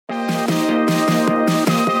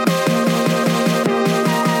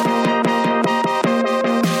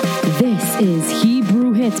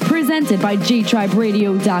presented by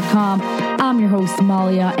jtriberadio.com. I'm your host,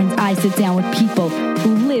 Malia, and I sit down with people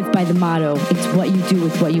who live by the motto, it's what you do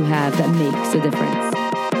with what you have that makes a difference.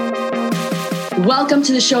 Welcome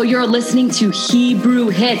to the show. You're listening to Hebrew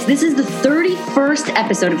Hits. This is the 31st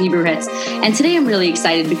episode of Hebrew Hits, and today I'm really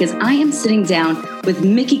excited because I am sitting down with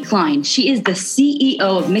Mickey Klein. She is the CEO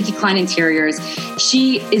of Mickey Klein Interiors.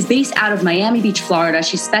 She is based out of Miami Beach, Florida.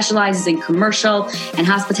 She specializes in commercial and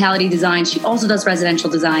hospitality design. She also does residential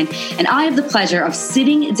design, and I have the pleasure of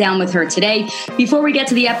sitting down with her today. Before we get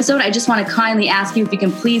to the episode, I just want to kindly ask you if you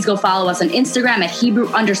can please go follow us on Instagram at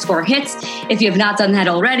Hebrew_hits if you have not done that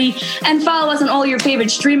already, and follow us on all your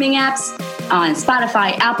favorite streaming apps on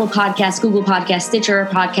Spotify, Apple Podcasts, Google Podcasts, Stitcher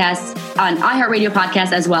Podcasts, on iHeartRadio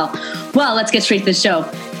Podcasts as well. Well, let's get straight to the show.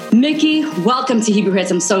 Mickey, welcome to Hebrew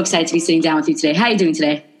Hits. I'm so excited to be sitting down with you today. How are you doing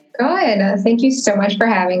today? Good. Thank you so much for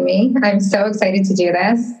having me. I'm so excited to do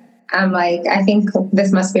this. I think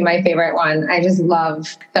this must be my favorite one. I just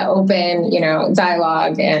love the open,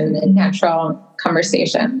 dialogue and natural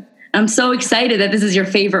conversation. I'm so excited that this is your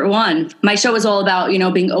favorite one. My show is all about,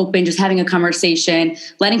 being open, just having a conversation,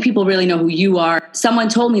 letting people really know who you are. Someone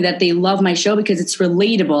told me that they love my show because it's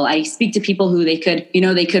relatable. I speak to people who they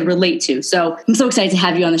could relate to. So I'm so excited to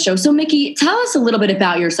have you on the show. So Mickey, tell us a little bit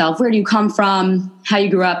about yourself. Where do you come from? How you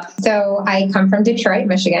grew up? So I come from Detroit,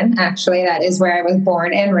 Michigan. Actually, that is where I was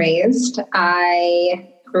born and raised. I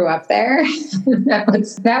grew up there.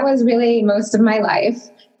 That was really most of my life.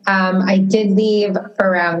 I did leave for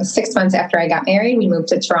around 6 months after I got married. We moved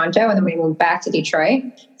to Toronto and then we moved back to Detroit.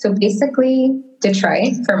 So basically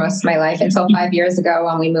Detroit for most of my life until 5 years ago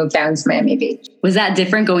when we moved down to Miami Beach. Was that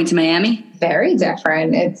different going to Miami? Very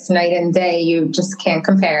different. It's night and day. You just can't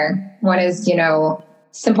compare. One is,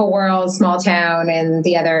 simple world, small town, and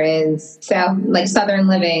the other is southern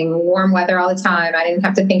living, warm weather all the time. I didn't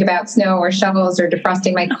have to think about snow or shovels or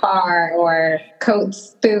defrosting my car or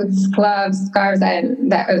coats, boots, gloves, scarves.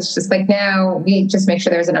 And that was just now we just make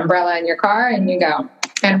sure there's an umbrella in your car and you go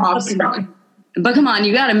and off strong. But come on,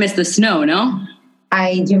 you got to miss the snow, no?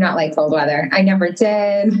 I do not like cold weather. I never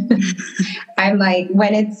did.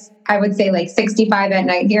 When it's, I would say 65 at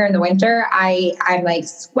night here in the winter, I'm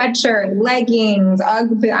sweatshirt, leggings,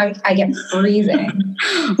 I get freezing.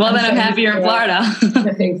 Well, then I'm happy you're in Florida.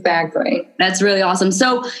 Exactly. That's really awesome.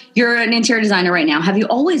 So you're an interior designer right now. Have you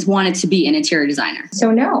always wanted to be an interior designer?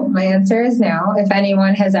 So no, my answer is no. If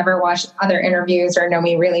anyone has ever watched other interviews or know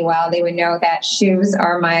me really well, they would know that shoes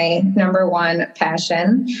are my number one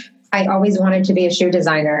passion. I always wanted to be a shoe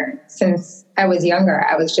designer since I was younger.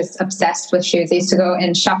 I was just obsessed with shoes. I used to go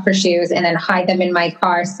and shop for shoes and then hide them in my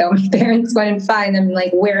car so my parents wouldn't find them,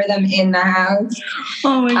 wear them in the house.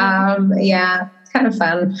 Oh my God. Yeah, it's kind of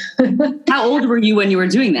fun. How old were you when you were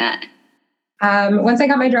doing that? Once I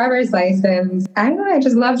got my driver's license, I don't know, I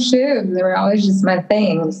just love shoes. They were always just my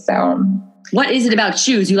thing. So what is it about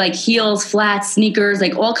shoes? You like heels, flats, sneakers,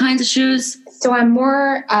 all kinds of shoes? So I'm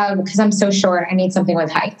more, because I'm so short, I need something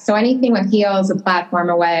with height. So anything with heels, a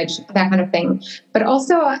platform, a wedge, that kind of thing. But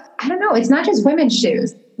also, I don't know, it's not just women's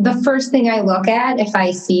shoes. The first thing I look at if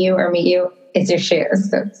I see you or meet you is your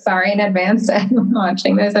shoes. So sorry in advance that I'm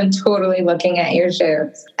watching this. I'm totally looking at your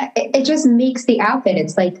shoes. It just makes the outfit.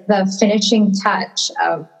 It's like the finishing touch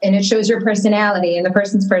and it shows your personality and the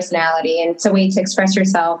person's personality. And it's a way to express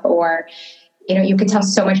yourself or you can tell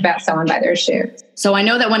so much about someone by their shoes. So I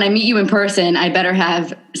know that when I meet you in person, I better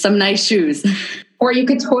have some nice shoes. Or you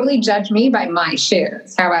could totally judge me by my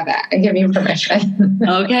shoes. How about that? I give you permission.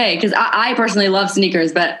 Okay, because I personally love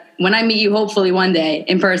sneakers, but when I meet you, hopefully one day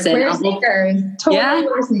in person. Wear sneakers. Totally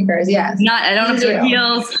wear sneakers, yes. I don't have to wear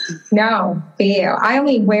heels. No, be you. I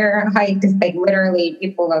only wear high because literally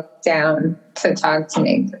people look down to talk to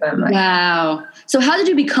me. Wow. So how did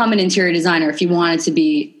you become an interior designer if you wanted to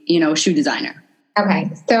be, a shoe designer?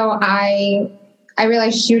 Okay, so I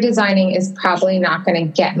realized shoe designing is probably not going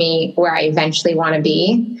to get me where I eventually want to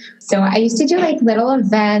be. So I used to do little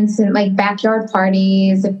events and backyard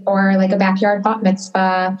parties or a backyard bat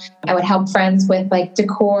mitzvah. I would help friends with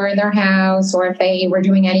decor in their house, or if they were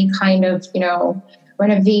doing any kind of,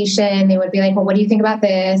 renovation, they would be well, what do you think about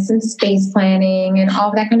this? And space planning and all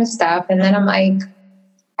of that kind of stuff. And then I'm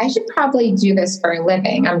I should probably do this for a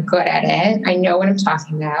living. I'm good at it. I know what I'm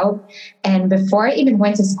talking about. And before I even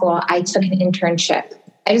went to school, I took an internship.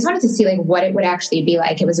 I just wanted to see what it would actually be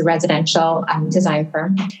like. It was a residential design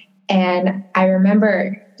firm. And I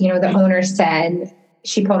remember, the owner said,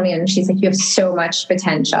 she pulled me in and she's you have so much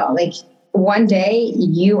potential. One day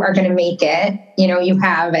you are going to make it, you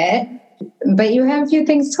have it, but you have a few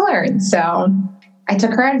things to learn. So I took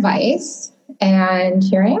her advice and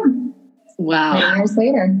here I am. Wow. 9 years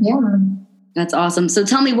later. Yeah. That's awesome. So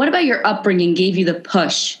tell me, what about your upbringing gave you the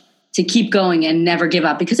push to keep going and never give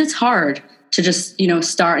up? Because it's hard to just,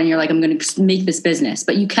 start and you're like, I'm going to make this business,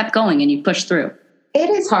 but you kept going and you pushed through. It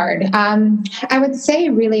is hard. I would say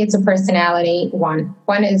really it's a personality one.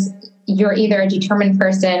 One is you're either a determined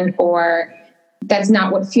person or that's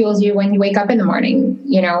not what fuels you when you wake up in the morning.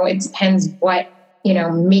 It depends what,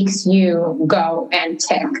 makes you go and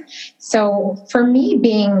tick. So for me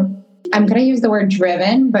I'm going to use the word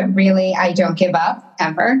driven, but really I don't give up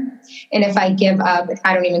ever. And if I give up,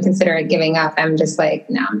 I don't even consider it giving up. I'm just like,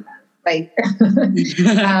 no,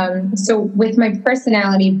 so with my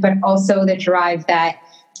personality, but also the drive that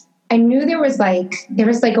I knew there was like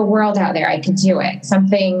a world out there. I could do it.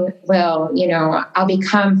 Something will, I'll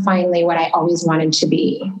become finally what I always wanted to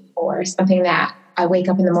be, or something that I wake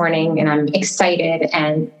up in the morning and I'm excited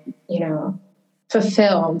and,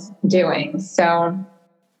 fulfilled doing. So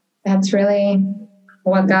that's really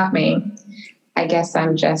what got me. I guess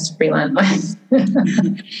I'm just relentless.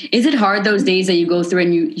 Is it hard those days that you go through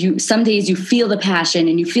and you some days you feel the passion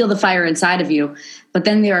and you feel the fire inside of you, but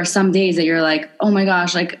then there are some days that you're like, oh my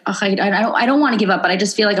gosh, like I don't want to give up, but I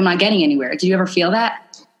just feel like I'm not getting anywhere. Do you ever feel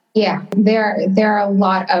that? Yeah, there are a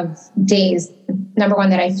lot of days, number one,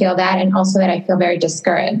 that I feel that, and also that I feel very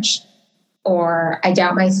discouraged or I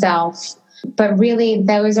doubt myself. But really,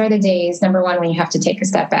 those are the days, number one, when you have to take a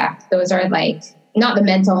step back. Those are like, not the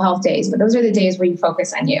mental health days, but those are the days where you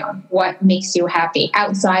focus on you. What makes you happy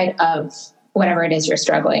outside of whatever it is you're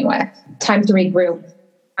struggling with. Time to regroup.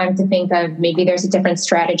 Time to think of maybe there's a different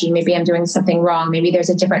strategy. Maybe I'm doing something wrong. Maybe there's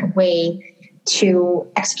a different way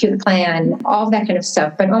to execute the plan. All of that kind of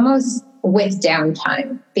stuff, but almost with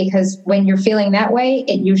downtime. Because when you're feeling that way,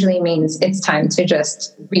 it usually means it's time to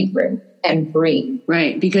just regroup and breathe.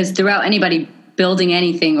 Right. Because throughout anybody building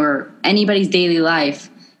anything or anybody's daily life,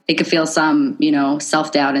 they could feel some,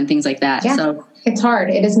 self-doubt and things like that. Yeah, so it's hard.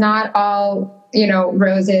 It is not all,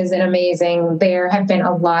 roses and amazing. There have been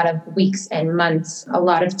a lot of weeks and months, a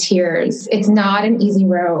lot of tears. It's not an easy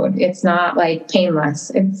road. It's not like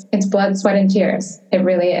painless. It's blood, sweat, and tears. It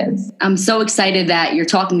really is. I'm so excited that you're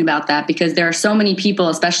talking about that because there are so many people,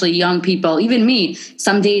 especially young people, even me.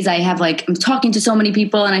 Some days I have I'm talking to so many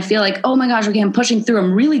people and I feel like, oh my gosh, okay, I'm pushing through.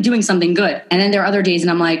 I'm really doing something good. And then there are other days and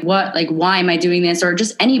I'm like, what? Like, why am I doing this? Or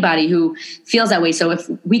just anybody who feels that way. So if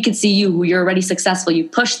we could see you, who you're already successful, you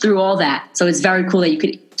push through all that. So it's very cool that you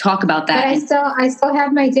could talk about that. But I still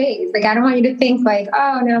have my days. Like, I don't want you to think like,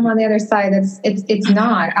 oh, now I'm on the other side. It's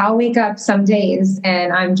not. I'll wake up some days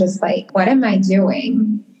and I'm just like, what am I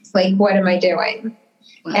doing? Like, what am I doing?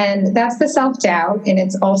 Wow. And that's the self-doubt. And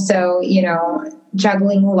it's also,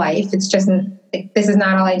 juggling life. It's just, this is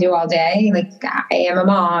not all I do all day. Like, I am a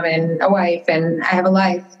mom and a wife and I have a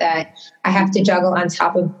life that I have to juggle on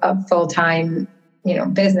top of a full-time,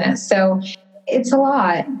 business. So it's a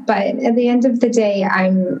lot, but at the end of the day,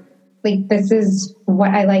 I'm like, this is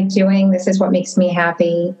what I like doing. This is what makes me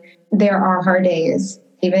happy. There are hard days,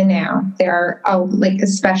 even now. There are,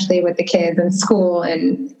 especially with the kids and school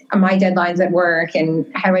and my deadlines at work and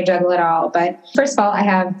how do I juggle it all? But first of all, I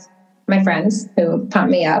have my friends who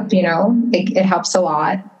pump me up, it helps a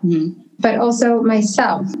lot. Mm-hmm. But also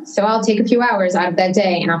myself. So I'll take a few hours out of that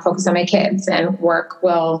day and I'll focus on my kids, and work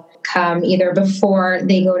will come either before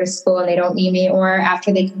they go to school and they don't need me, or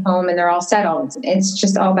after they come home and they're all settled. It's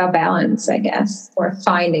just all about balance, I guess, or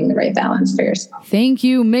finding the right balance for yourself. Thank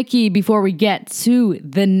you, Mickey. Before we get to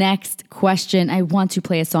the next question, I want to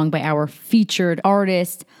play a song by our featured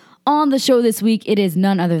artist on the show this week. It is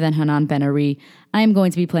none other than Hanan Ben-Ari. I am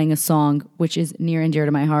going to be playing a song which is near and dear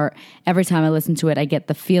to my heart. Every time I listen to it, I get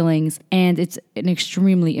the feelings, and it's an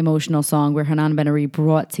extremely emotional song where Hanan Ben-Ari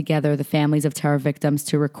brought together the families of terror victims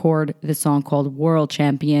to record the song called World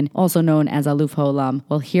Champion, also known as Aluf Ha'olam.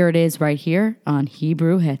 Well, here it is right here on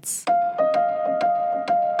Hebrew Hits.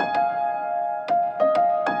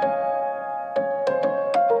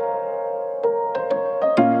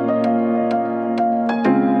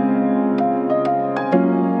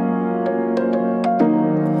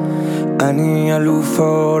 אני אלוף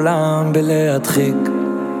העולם בלהדחיק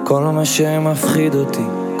כל מה שמפחיד אותי,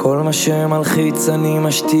 כל מה שמלחיץ אני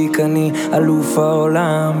משתיק. אני אלוף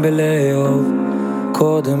העולם בלאהוב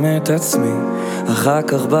קודם את עצמי, אחר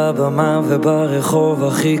כך בבמה וברחוב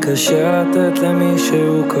הכי קשה לתת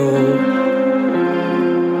למישהו קרוב.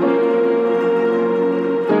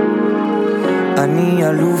 אני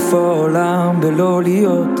אלוף העולם בלא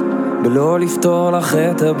להיות, בלא לפתור לך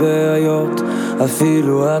את הבעיות,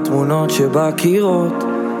 אפילו התמונות שבקירות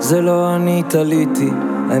זה לא אני תליתי,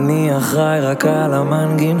 אני אחראי רק על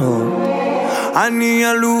המנגינות.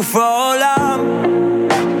 אני אלוף העולם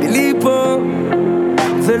בליפול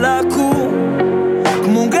ולקום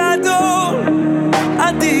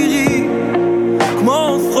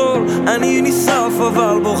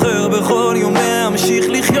אבל בוחר בכל יום להמשיך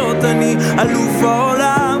לחיות. אני אלוף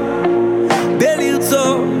העולם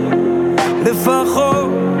בלרצות לפחות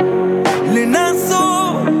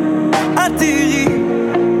לנסות. את תראי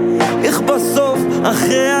איך בסוף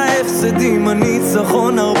אחרי ההפסדים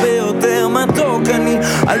הניצחון הרבה יותר מתוק. אני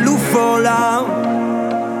אלוף העולם.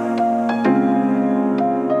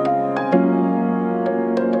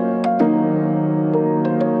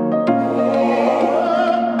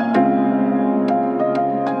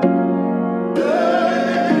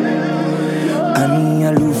 אני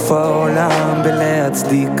אלוף העולם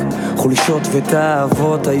בלהצדיק חולשות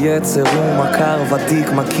ותאוות היצר. הוא מכר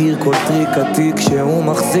ותיק, מכיר כל טריק עתיק שהוא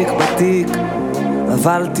מחזיק בתיק.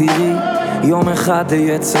 אבל תראי, יום אחד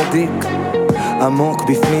אהיה צדיק. עמוק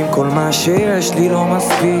בפנים כל מה שיש לי לא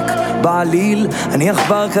מספיק. בעליל, אני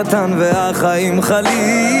עכבר קטן והחיים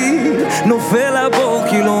חליל. נופל הבור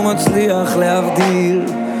כי לא מצליח להבדיל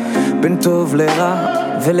בין טוב לרע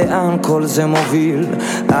ולאן כל זה מוביל.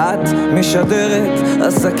 את משדרת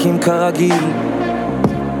עסקים כרגיל,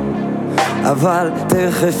 אבל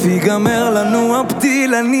תכף ייגמר לנו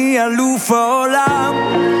הפתיל. אני אלוף העולם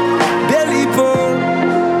בליפול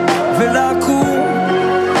ולקום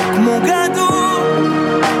כמו גדול.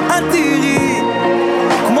 את תראי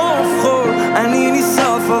כמו חול, אני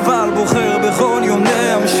נשרף אבל בוחר בכל יום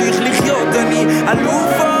להמשיך לחיות. אני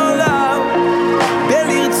אלוף העולם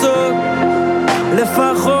בלרצות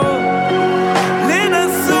לפחות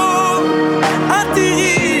לנסות. את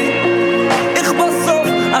תראי איך בסוף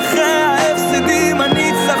אחרי ההפסדים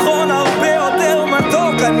הניצחון הרבה יותר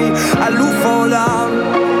מתוק. אני אלוף העולם.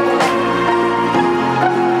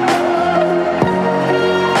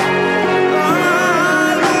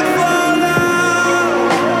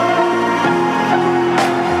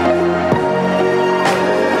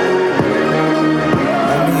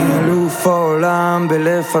 העולם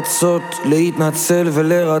בלפצות, להתנצל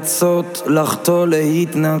ולרצות, לחטוא,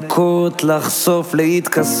 להתנקות, לחשוף,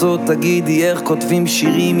 להתכסות. תגידי איך כותבים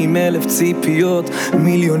שירים עם 1000 ציפיות,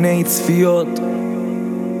 מיליוני צפיות.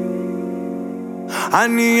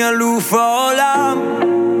 אני אלוף העולם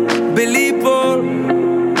בליפול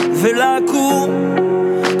ולקום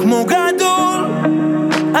כמו גדול.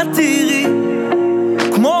 את תראי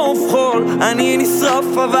כמו חול, אני נשרף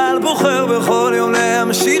אבל בוחר בכל יום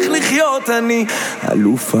להמשיך לחיות. אני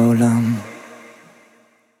אלוף העולם.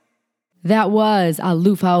 That was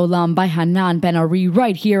Aluf Ha'olam by Hanan Ben-Ari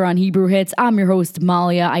right here on Hebrew Hits. I'm your host,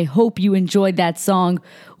 Malia. I hope you enjoyed that song.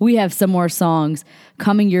 We have some more songs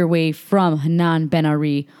coming your way from Hanan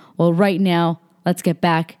Ben-Ari. Well, right now, let's get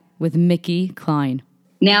back with Mickey Klein.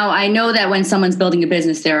 Now, I know that when someone's building a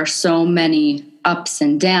business, there are so many ups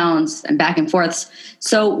and downs and back and forths.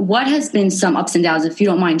 So what has been some ups and downs, if you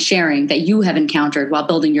don't mind sharing, that you have encountered while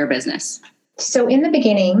building your business? So in the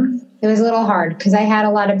beginning, it was a little hard because I had a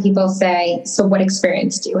lot of people say, so what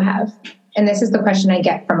experience do you have? And this is the question I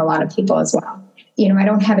get from a lot of people as well. You know, I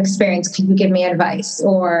don't have experience. Can you give me advice?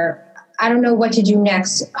 Or I don't know what to do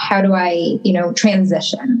next. How do I,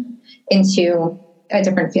 transition into a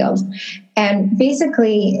different field? And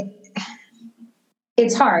basically,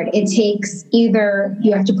 it's hard. It takes either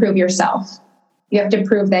you have to prove yourself. You have to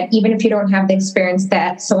prove that even if you don't have the experience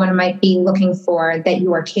that someone might be looking for, that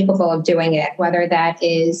you are capable of doing it, whether that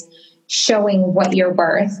is showing what you're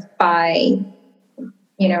worth by,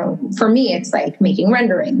 for me, it's like making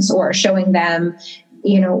renderings or showing them,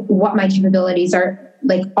 what my capabilities are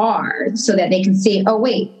so that they can see, oh,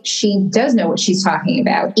 wait, she does know what she's talking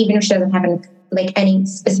about, even if she doesn't have any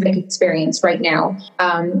specific experience right now.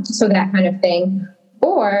 So that kind of thing.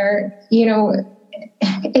 Or,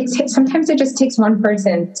 sometimes it just takes one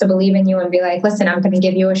person to believe in you and be like, listen, I'm going to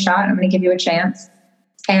give you a shot. I'm going to give you a chance.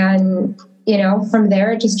 And, from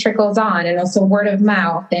there, it just trickles on. And also word of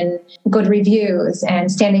mouth and good reviews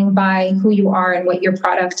and standing by who you are and what your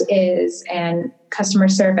product is and customer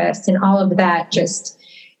service and all of that.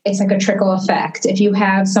 It's like a trickle effect. If you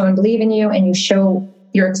have someone believe in you and you show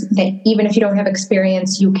that even if you don't have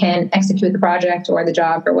experience, you can execute the project or the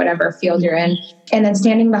job or whatever field you're in. And then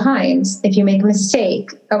standing behind, if you make a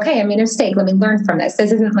mistake, okay, I made a mistake. Let me learn from this.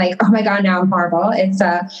 This isn't like, oh my God, now I'm horrible. It's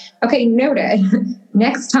okay, noted.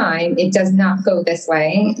 Next time it does not go this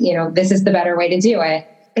way. This is the better way to do it.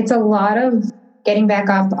 It's a lot of getting back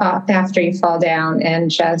up after you fall down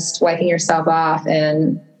and just wiping yourself off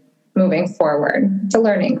and moving forward. It's a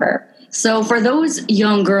learning curve. So for those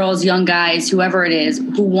young girls, young guys, whoever it is,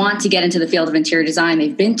 who want to get into the field of interior design,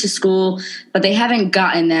 they've been to school, but they haven't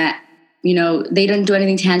gotten that, they didn't do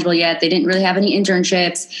anything tangible yet. They didn't really have any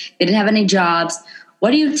internships. They didn't have any jobs.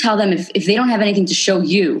 What do you tell them if they don't have anything to show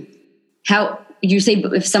you? How you say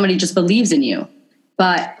if somebody just believes in you,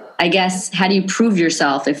 but I guess, how do you prove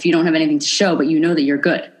yourself if you don't have anything to show, but you know that you're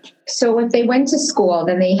good? So if they went to school,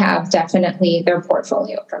 then they have definitely their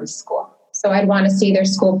portfolio from school. So I'd want to see their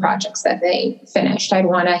school projects that they finished. I'd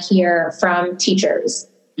want to hear from teachers.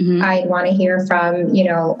 Mm-hmm. I'd want to hear from,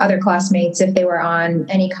 other classmates if they were on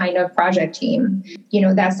any kind of project team.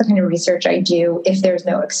 That's the kind of research I do if there's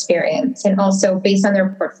no experience. And also based on their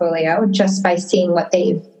portfolio, just by seeing what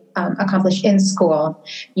they've accomplished in school,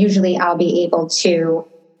 usually I'll be able to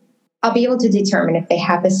determine if they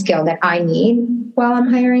have the skill that I need while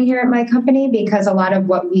I'm hiring here at my company, because a lot of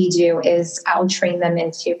what we do is I'll train them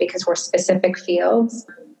into, because we're specific fields,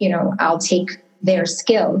 I'll take their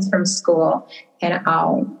skills from school and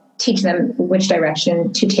I'll teach them which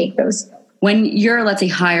direction to take those. When you're, let's say,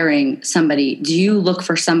 hiring somebody, do you look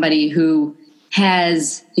for somebody who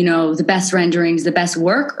has, the best renderings, the best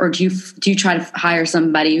work, or do you try to hire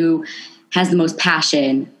somebody who has the most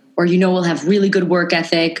passion, or will have really good work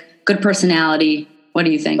ethic, good personality? What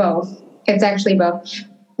do you think? Both. It's actually both.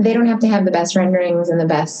 They don't have to have the best renderings and the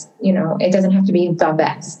best, it doesn't have to be the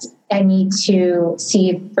best. I need to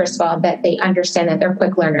see, first of all, that they understand that they're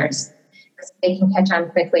quick learners. Because they can catch on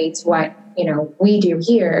quickly to what, we do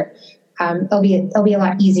here. It'll be a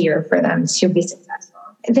lot easier for them to be successful.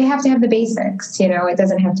 They have to have the basics, it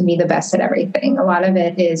doesn't have to be the best at everything. A lot of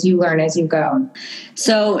it is you learn as you go.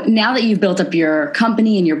 So now that you've built up your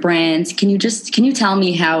company and your brand, can you tell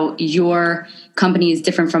me how your company is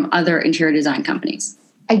different from other interior design companies?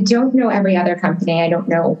 I don't know every other company. I don't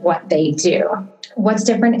know what they do. What's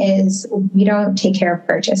different is we don't take care of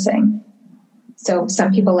purchasing. So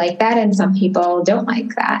some people like that and some people don't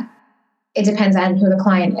like that. It depends on who the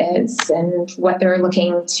client is and what they're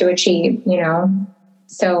looking to achieve,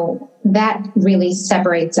 So that really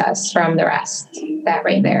separates us from the rest, that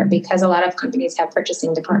right there, because a lot of companies have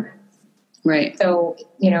purchasing departments. Right. So,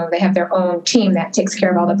 they have their own team that takes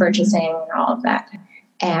care of all the purchasing and all of that.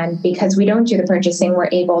 And because we don't do the purchasing, we're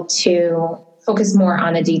able to focus more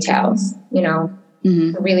on the details,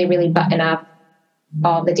 really, really button up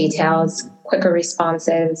all the details, quicker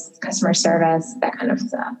responses, customer service, that kind of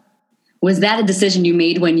stuff. Was that a decision you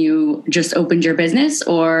made when you just opened your business,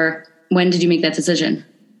 or when did you make that decision?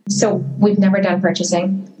 So we've never done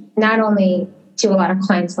purchasing. Not only do a lot of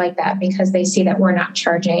clients like that because they see that we're not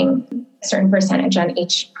charging a certain percentage on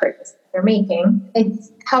each purchase they're making.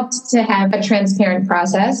 It's helped to have a transparent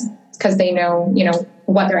process because they know,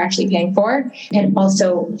 what they're actually paying for, and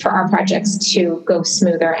also for our projects to go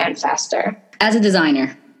smoother and faster. As a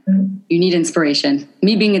designer, you need inspiration.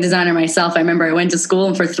 Me being a designer myself, I remember I went to school,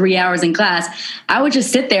 and for 3 hours in class, I would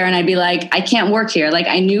just sit there and I'd be like, I can't work here. Like,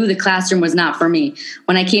 I knew the classroom was not for me.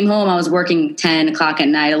 When I came home, I was working 10 o'clock at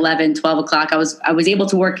night, 11, 12 o'clock. I was able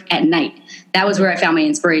to work at night. That was where I found my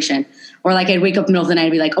inspiration. Or like I'd wake up in the middle of the night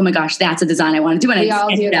and be like, oh my gosh, that's a design I want to do. And we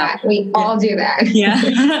all do that. We all do that.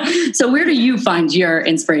 Yeah. So where do you find your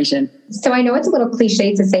inspiration? So I know it's a little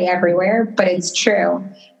cliche to say everywhere, but it's true.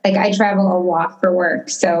 Like, I travel a lot for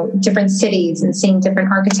work. So different cities and seeing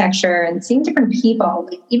different architecture and seeing different people,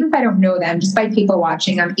 like, even if I don't know them, just by people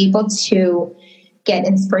watching, I'm able to get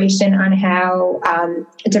inspiration on how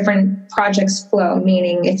different projects flow.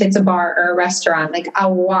 Meaning if it's a bar or a restaurant, like,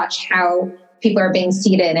 I'll watch how people are being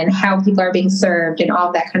seated and how people are being served and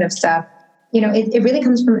all that kind of stuff. It really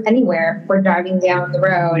comes from anywhere. We're driving down the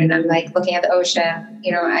road and I'm like looking at the ocean,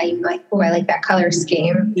 I'm like, oh, I like that color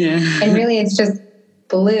scheme. Yeah. And really it's just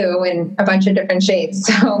blue and a bunch of different shades.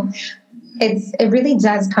 So it really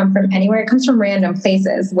does come from anywhere. It comes from random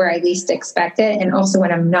places where I least expect it. And also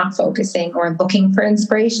when I'm not focusing or looking for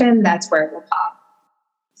inspiration, that's where it will pop.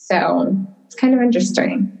 So it's kind of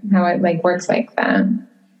interesting how it works like that.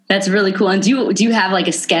 That's really cool. And do you have like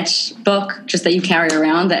a sketchbook just that you carry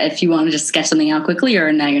around that if you want to just sketch something out quickly,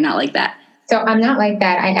 or no, you're not like that? So I'm not like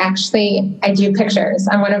that. I do pictures.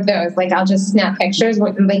 I'm one of those. Like, I'll just snap pictures.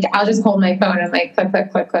 Like, I'll just hold my phone and like click,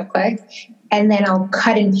 click, click, click, click. And then I'll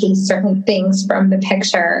cut and paste certain things from the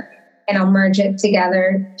picture and I'll merge it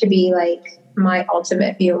together to be like my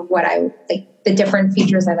ultimate view of what I like, the different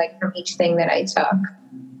features I like from each thing that I took.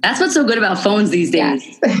 That's what's so good about phones these days.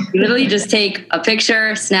 Yes. You literally just take a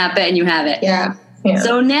picture, snap it, and you have it. Yeah.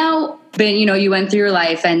 So now, you went through your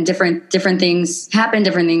life and different things happen,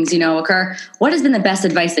 different things, occur. What has been the best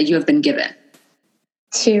advice that you have been given?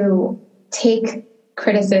 To take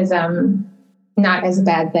criticism not as a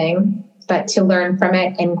bad thing, but to learn from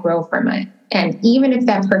it and grow from it. And even if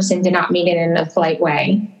that person did not mean it in a polite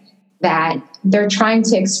way, that they're trying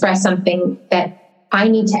to express something that I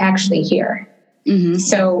need to actually hear. Mm-hmm.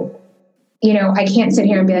 So, I can't sit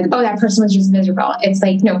here and be like, oh, that person was just miserable. It's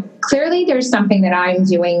like, no, clearly there's something that I'm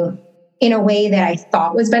doing in a way that I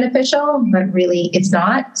thought was beneficial, but really it's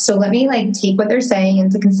not. So let me like take what they're saying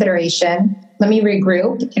into consideration. Let me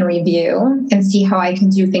regroup and review and see how I can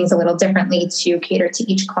do things a little differently to cater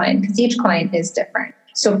to each client, because each client is different.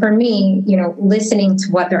 So for me, listening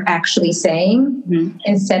to what they're actually saying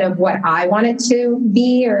instead of what I want it to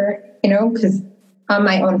be, or, because I'm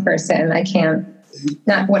my own person, I can't,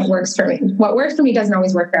 not what works for me. What works for me doesn't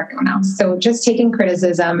always work for everyone else. So just taking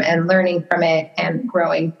criticism and learning from it and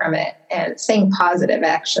growing from it and staying positive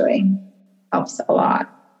actually helps a lot.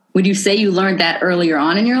 Would you say you learned that earlier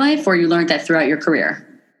on in your life, or you learned that throughout your career?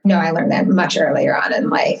 No, I learned that much earlier on in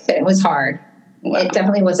life, and it was hard. Wow. It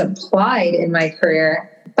definitely was applied in my career,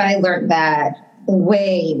 but I learned that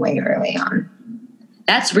way, way early on.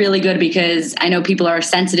 That's really good, because I know people are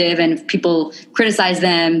sensitive, and if people criticize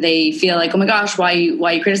them, they feel like, oh my gosh, why are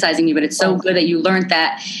you criticizing me? But it's so good that you learned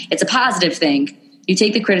that it's a positive thing. You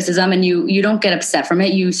take the criticism and you don't get upset from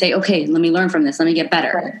it. You say, okay, let me learn from this. Let me get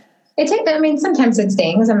better. Right. Sometimes it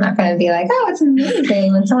stings. I'm not going to be like, oh, it's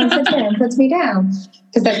amazing when someone sits there and puts me down,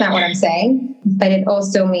 because that's not what I'm saying. But it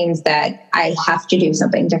also means that I have to do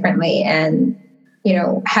something differently. And,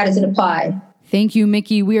 how does it apply? Thank you,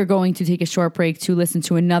 Mickey. We are going to take a short break to listen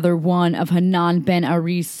to another one of Hanan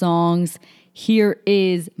Ben-Ari's songs. Here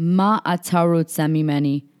is Ma Atarut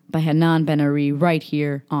Samimeni by Hanan Ben-Ari right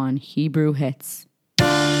here on Hebrew Hits.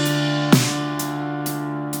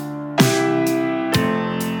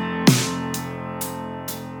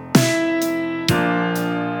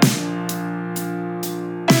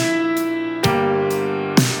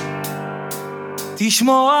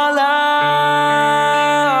 תשמור עליי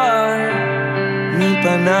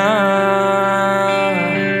מפניי,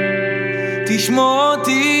 תשמור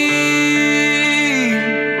אותי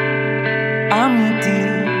אמיתי,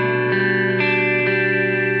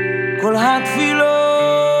 כל התפילות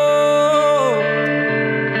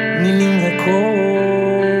מילים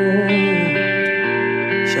ריקות,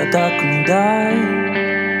 שתקנו די,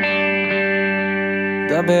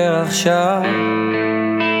 דבר עכשיו.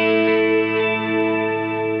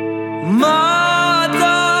 מה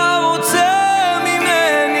אתה רוצה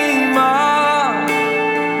ממני?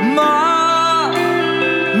 מה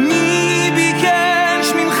מי ביקש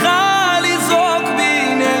ממך לזרוק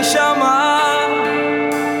בי נשמה?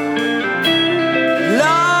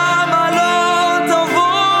 למה לא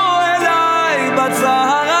תבוא אליי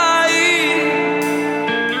בצהריים?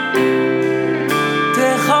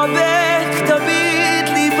 תחבק, תביט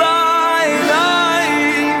לי בעיניים,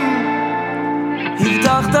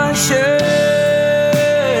 הבטחת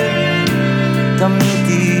תמיד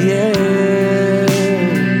תהיה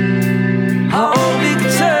האור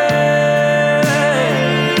בקצה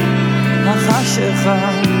החשיכה,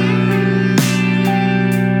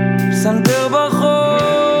 סנטר בחור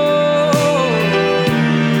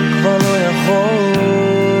כבר לא יכול,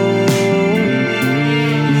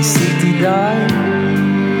 ניסיתי די,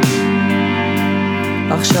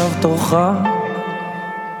 עכשיו תורך,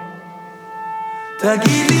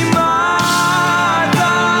 תגיד לי מה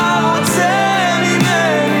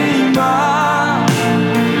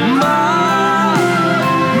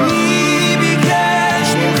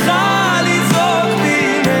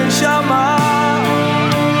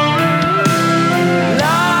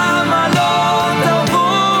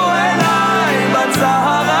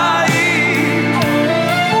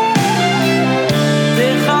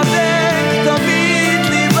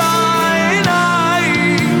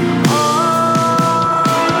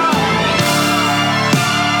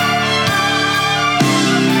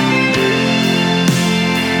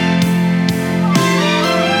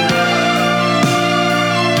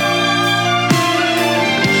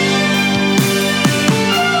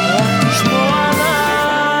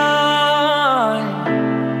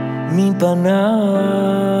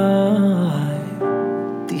פניי,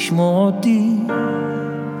 תשמור אותי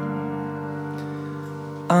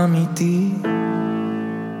אמיתי.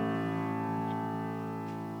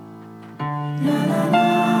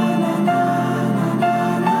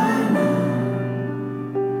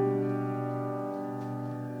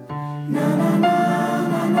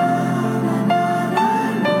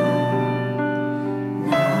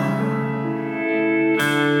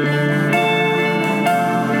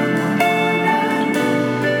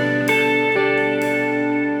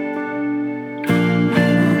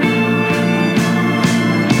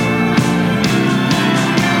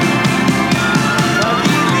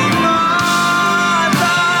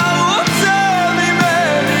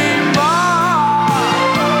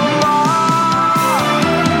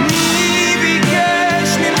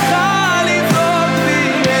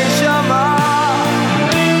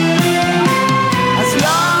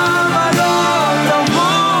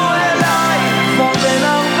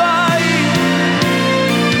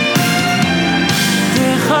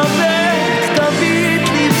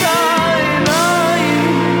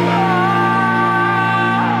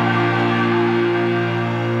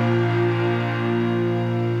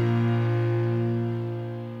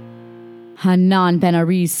 Hanan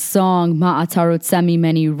Ben-Ari's song Ma'atarot Semi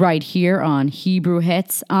Meni right here on Hebrew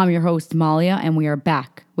Hits. I'm your host Malia, and we are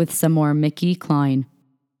back with some more Mikki Klein.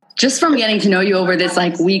 Just from getting to know you over this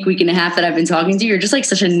week and a half that I've been talking to you, you're just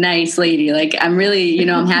such a nice lady. I'm really,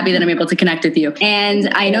 I'm happy that I'm able to connect with you. And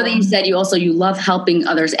I know that you said you love helping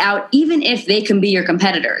others out, even if they can be your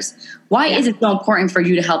competitors. Why is it so important for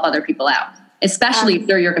you to help other people out, especially if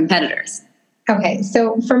they're your competitors? Okay,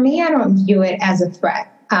 so for me, I don't view it as a threat.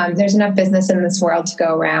 There's enough business in this world to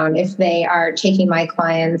go around. If they are taking my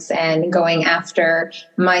clients and going after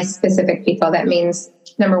my specific people, that means,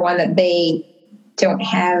 number one, that they don't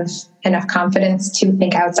have enough confidence to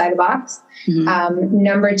think outside the box. Mm-hmm.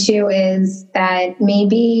 Number two is that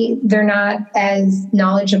maybe they're not as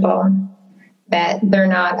knowledgeable, that they're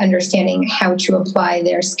not understanding how to apply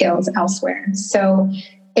their skills elsewhere. So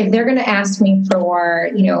if they're going to ask me for,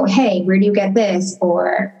 hey, where do you get this?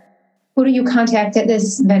 Or who do you contact at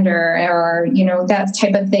this vendor? Or, that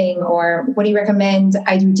type of thing. Or what do you recommend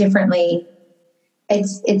I do differently?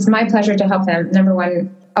 It's my pleasure to help them. Number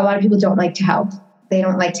one, a lot of people don't like to help. They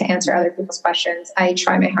don't like to answer other people's questions. I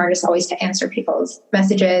try my hardest always to answer people's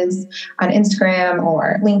messages on Instagram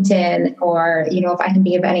or LinkedIn, or, if I can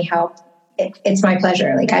be of any help, it's my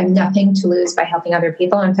pleasure. I have nothing to lose by helping other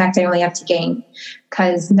people. In fact, I only have to gain,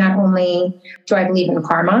 because not only do I believe in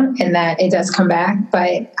karma and that it does come back,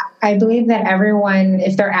 but I believe that everyone,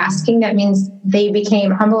 if they're asking, that means they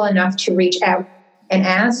became humble enough to reach out and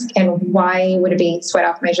ask. And why would it be sweat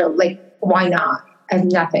off my shoulder? Why not? I have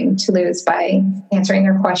nothing to lose by answering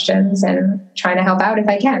their questions and trying to help out if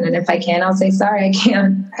I can. And if I can, I'll say, sorry, I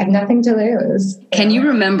can't. I have nothing to lose. Can you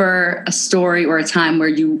remember a story or a time where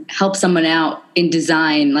you helped someone out in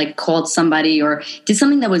design, called somebody or did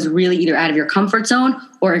something that was really either out of your comfort zone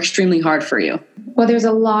or extremely hard for you? Well, there's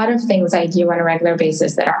a lot of things I do on a regular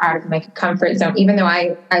basis that are out of my comfort zone, even though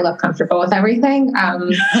I look comfortable with everything.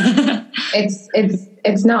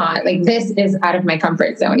 It's not this is out of my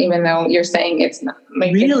comfort zone, even though you're saying it's not.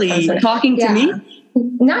 Really? Talking to me?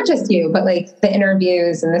 Not just you, but the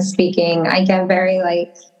interviews and the speaking, I get very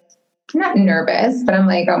not nervous, but I'm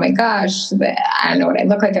oh my gosh, I don't know what I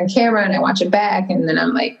look like on camera, and I watch it back and then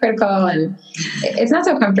I'm critical, and it's not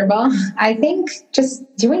so comfortable. I think just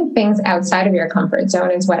doing things outside of your comfort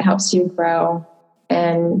zone is what helps you grow.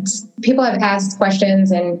 And people have asked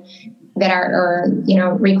questions and that are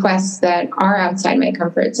requests that are outside my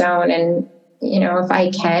comfort zone. And, if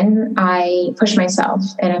I can, I push myself.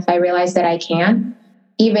 And if I realize that I can't,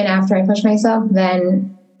 even after I push myself,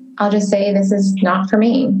 then I'll just say, this is not for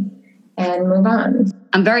me, and move on.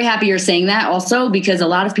 I'm very happy you're saying that also, because a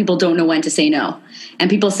lot of people don't know when to say no.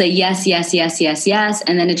 And people say yes, yes, yes, yes, yes.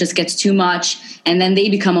 And then it just gets too much. And then they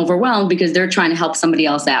become overwhelmed because they're trying to help somebody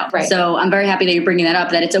else out. Right. So I'm very happy that you're bringing that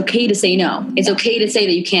up, that it's okay to say no. It's okay to say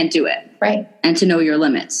that you can't do it. Right. And to know your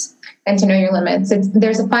limits.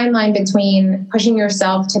 There's a fine line between pushing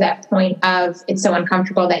yourself to that point of it's so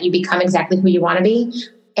uncomfortable that you become exactly who you want to be,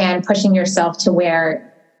 and pushing yourself to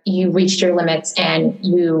where you reached your limits and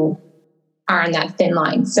you are on that thin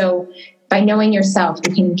line. So by knowing yourself,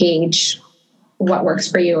 you can gauge what works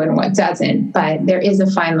for you and what doesn't, but there is a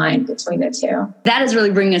fine line between the two. That is really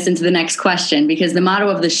bringing us into the next question, because the motto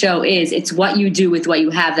of the show is, it's what you do with what you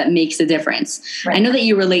have that makes a difference. Right. I know that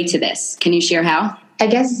you relate to this. Can you share how? I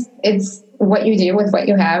guess it's what you do with what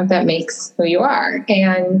you have that makes who you are.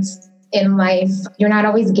 And in life, you're not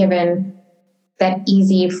always given that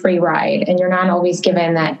easy free ride, and you're not always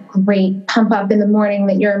given that great pump up in the morning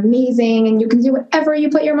that you're amazing and you can do whatever you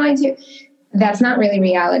put your mind to. That's not really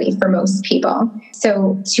reality for most people.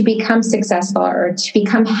 So to become successful, or to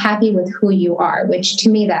become happy with who you are, which to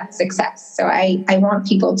me, that's success. So I want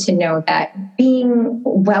people to know that being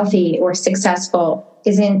wealthy or successful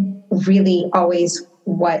isn't really always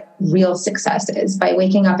what real success is. By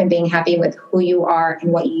waking up and being happy with who you are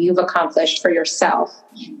and what you've accomplished for yourself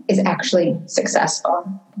is actually successful.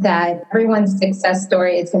 That everyone's success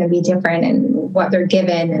story is going to be different, and what they're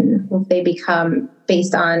given and who they become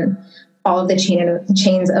based on all of the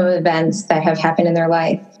chains of events that have happened in their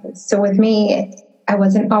life. So with me, I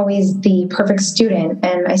wasn't always the perfect student,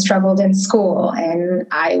 and I struggled in school, and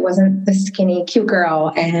I wasn't the skinny, cute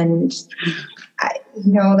girl. And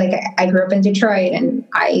I grew up in Detroit, and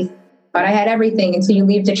I thought I had everything until you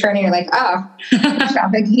leave Detroit and you're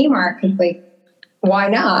shop at Kmart. It's why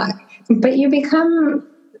not? But you become,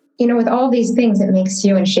 with all these things, it makes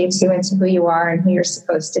you and shapes you into who you are and who you're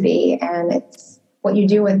supposed to be. And it's what you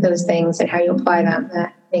do with those things and how you apply them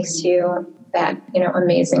that makes you that,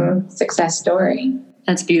 amazing success story.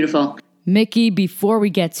 That's beautiful. Mikki, before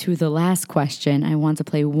we get to the last question, I want to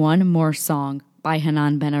play one more song by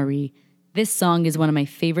Hanan Ben-Ari. This song is one of my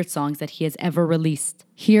favorite songs that he has ever released.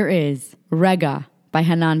 Here is Rega by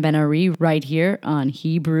Hanan Ben-Ari right here on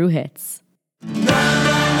Hebrew Hits.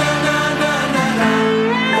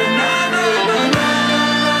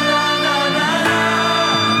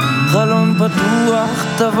 חלון פתוח,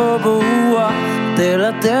 תבוא ברוח,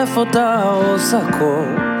 תלטף אותה עוש הכל.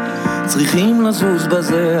 צריכים לזוז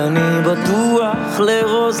בזה, אני בטוח,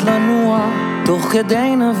 לרוז לנוע, תוך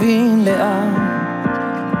כדי נבין לאן.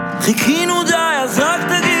 חיכינו די, אז רק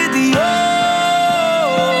תגידי יו,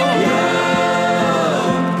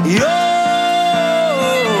 יו,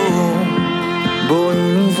 בואי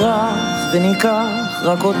נברח וניקח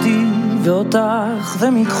רק אותי ואותך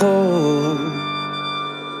ומכחול.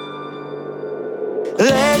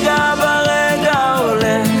 רגע ברגע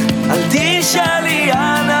הולך, אל תשאלי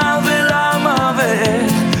אנה ולמה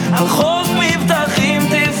ואיך, על חוף מבטחים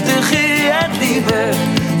תפתחי את ליבך,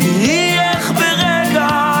 תראי איך ברגע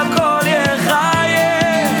הכל יחייך.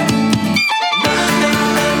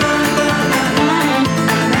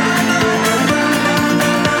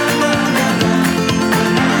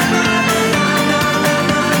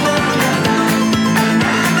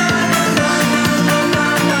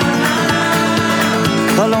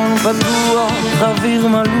 חלון פתוח, אוויר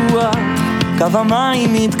מלוח, קו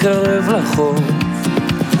המים מתקרב לחוף,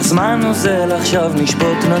 הזמן נוזל עכשיו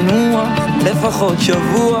נשפוט לנוע, לפחות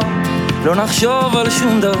שבוע, לא נחשוב על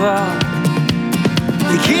שום דבר,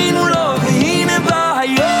 חיכינו לו והנה בא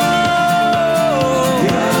היום,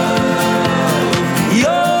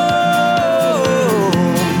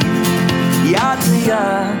 יד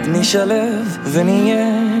ליד נשלב ונהיה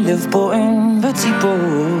לב פועם וציפור.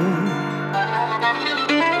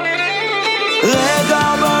 רגע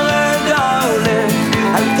ברגע הולך,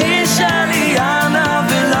 אל תשאלי אנה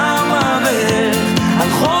ולמה ואיך, על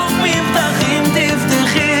חוף מבטחים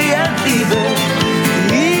תפתחי את ליבך,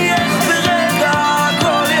 תראי איך ברגע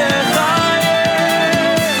הכל יחייך.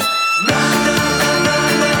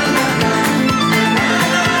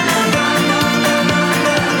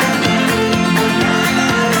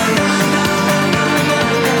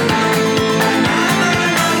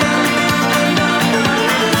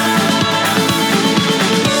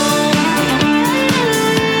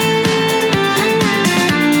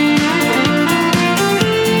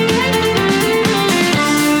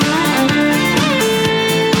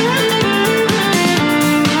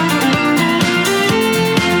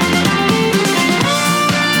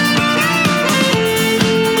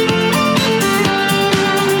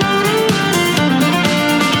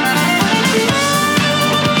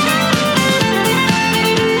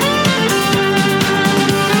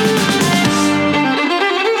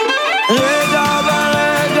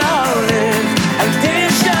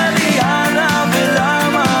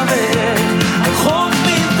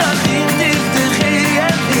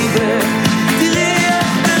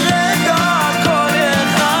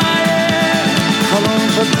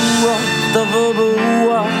 תבוא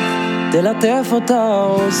ברוח, תלטף אותה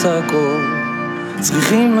עושה הכל,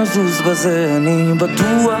 צריכים לזוז בזה, אני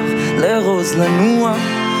בטוח, לרוז לנוע,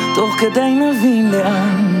 תוך כדי נבין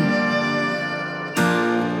לאן,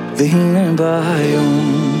 והנה בא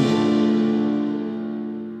היום.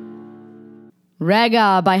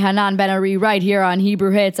 Rega by Hanan Ben-Ari right here on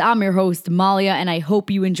Hebrew Hits. I'm your host, Malia, and I hope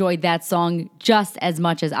you enjoyed that song just as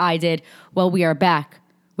much as I did. Well, we are back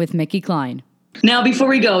with Mickey Klein. Now, before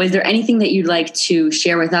we go, is there anything that you'd like to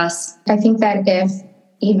share with us? I think that if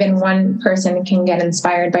even one person can get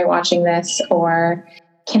inspired by watching this, or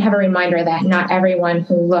can have a reminder that not everyone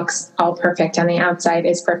who looks all perfect on the outside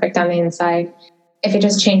is perfect on the inside, if it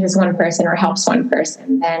just changes one person or helps one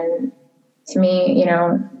person, then to me, you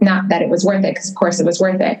know, not that it was worth it, because of course it was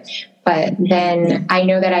worth it, but then I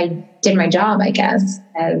know that I did my job, I guess,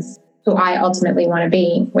 as who I ultimately want to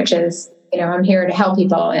be, which is, you know, I'm here to help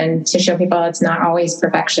people and to show people it's not always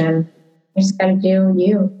perfection. You just got to do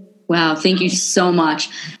you. Wow. Thank you so much.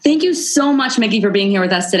 Thank you so much, Mickey, for being here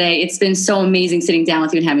with us today. It's been so amazing sitting down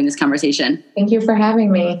with you and having this conversation. Thank you for having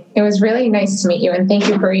me. It was really nice to meet you, and thank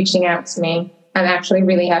you for reaching out to me. I'm actually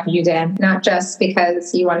really happy you did, not just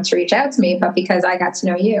because you wanted to reach out to me, but because I got to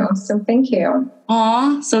know you. So thank you.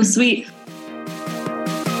 Aw, so sweet.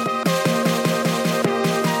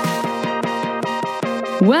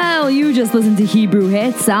 Well, you just listened to Hebrew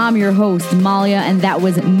Hits. I'm your host, Malia, and that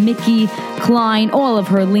was Mickey Klein. All of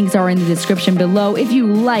her links are in the description below. If you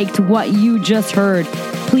liked what you just heard,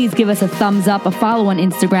 please give us a thumbs up, a follow on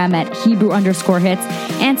Instagram at Hebrew_hits,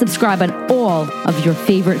 and subscribe on all of your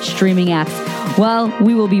favorite streaming apps. Well,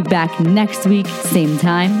 we will be back next week, same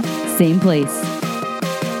time, same place.